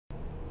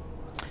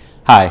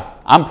Hi,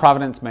 I'm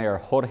Providence Mayor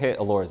Jorge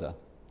Elorza.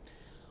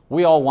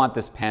 We all want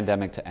this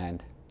pandemic to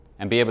end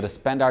and be able to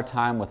spend our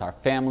time with our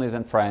families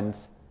and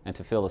friends and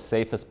to feel as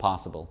safe as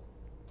possible.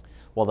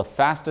 Well, the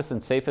fastest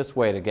and safest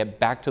way to get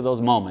back to those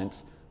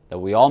moments that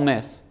we all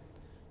miss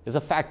is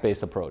a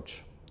fact-based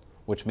approach,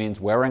 which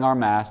means wearing our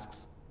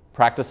masks,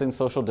 practicing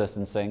social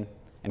distancing,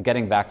 and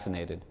getting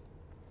vaccinated.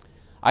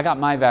 I got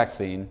my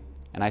vaccine,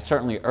 and I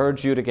certainly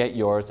urge you to get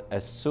yours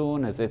as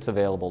soon as it's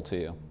available to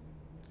you.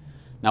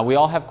 Now, we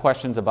all have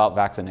questions about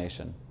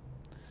vaccination.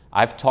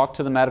 I've talked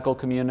to the medical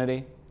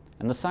community,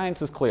 and the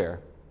science is clear.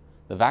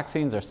 The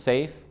vaccines are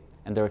safe,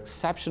 and they're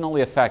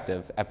exceptionally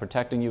effective at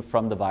protecting you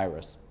from the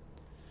virus.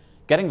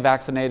 Getting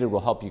vaccinated will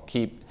help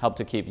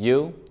to keep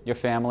you, your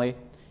family,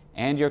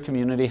 and your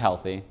community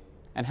healthy,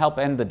 and help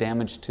end the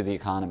damage to the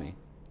economy.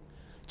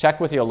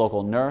 Check with your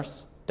local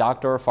nurse,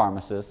 doctor, or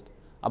pharmacist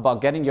about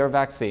getting your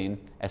vaccine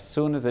as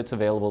soon as it's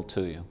available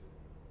to you.